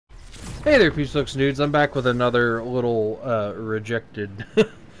Hey there, Peeps, folks, and dudes. I'm back with another little rejected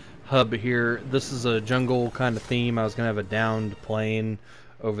hub here. This is a jungle kind of theme. I was going to have a downed plane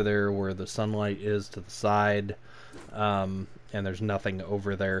over there where the sunlight is to the side, and there's nothing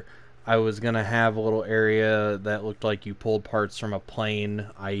over there. I was going to have a little area that looked like you pulled parts from a plane.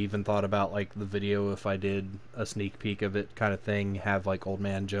 I even thought about like the video if I did a sneak peek of it kind of thing, have like Old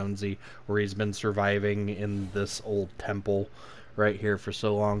Man Jonesy where he's been surviving in this old temple right here for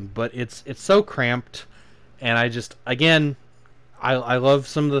so long, but it's so cramped, and I just again I love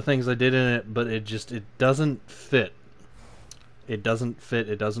some of the things I did in it, but it doesn't fit. It doesn't fit.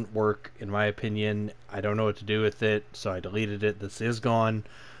 It doesn't work in my opinion. I don't know what to do with it, so I deleted it. This is gone.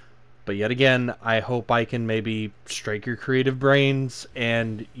 But yet again, I hope I can maybe strike your creative brains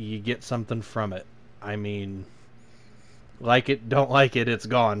and you get something from it. I mean, like it, don't like it, it's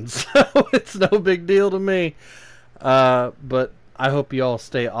gone. So it's no big deal to me. But I hope you all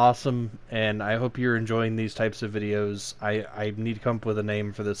stay awesome, and I hope you're enjoying these types of videos. I need to come up with a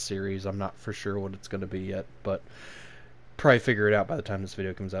name for this series. I'm not for sure what it's going to be yet, but probably figure it out by the time this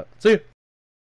video comes out. See ya!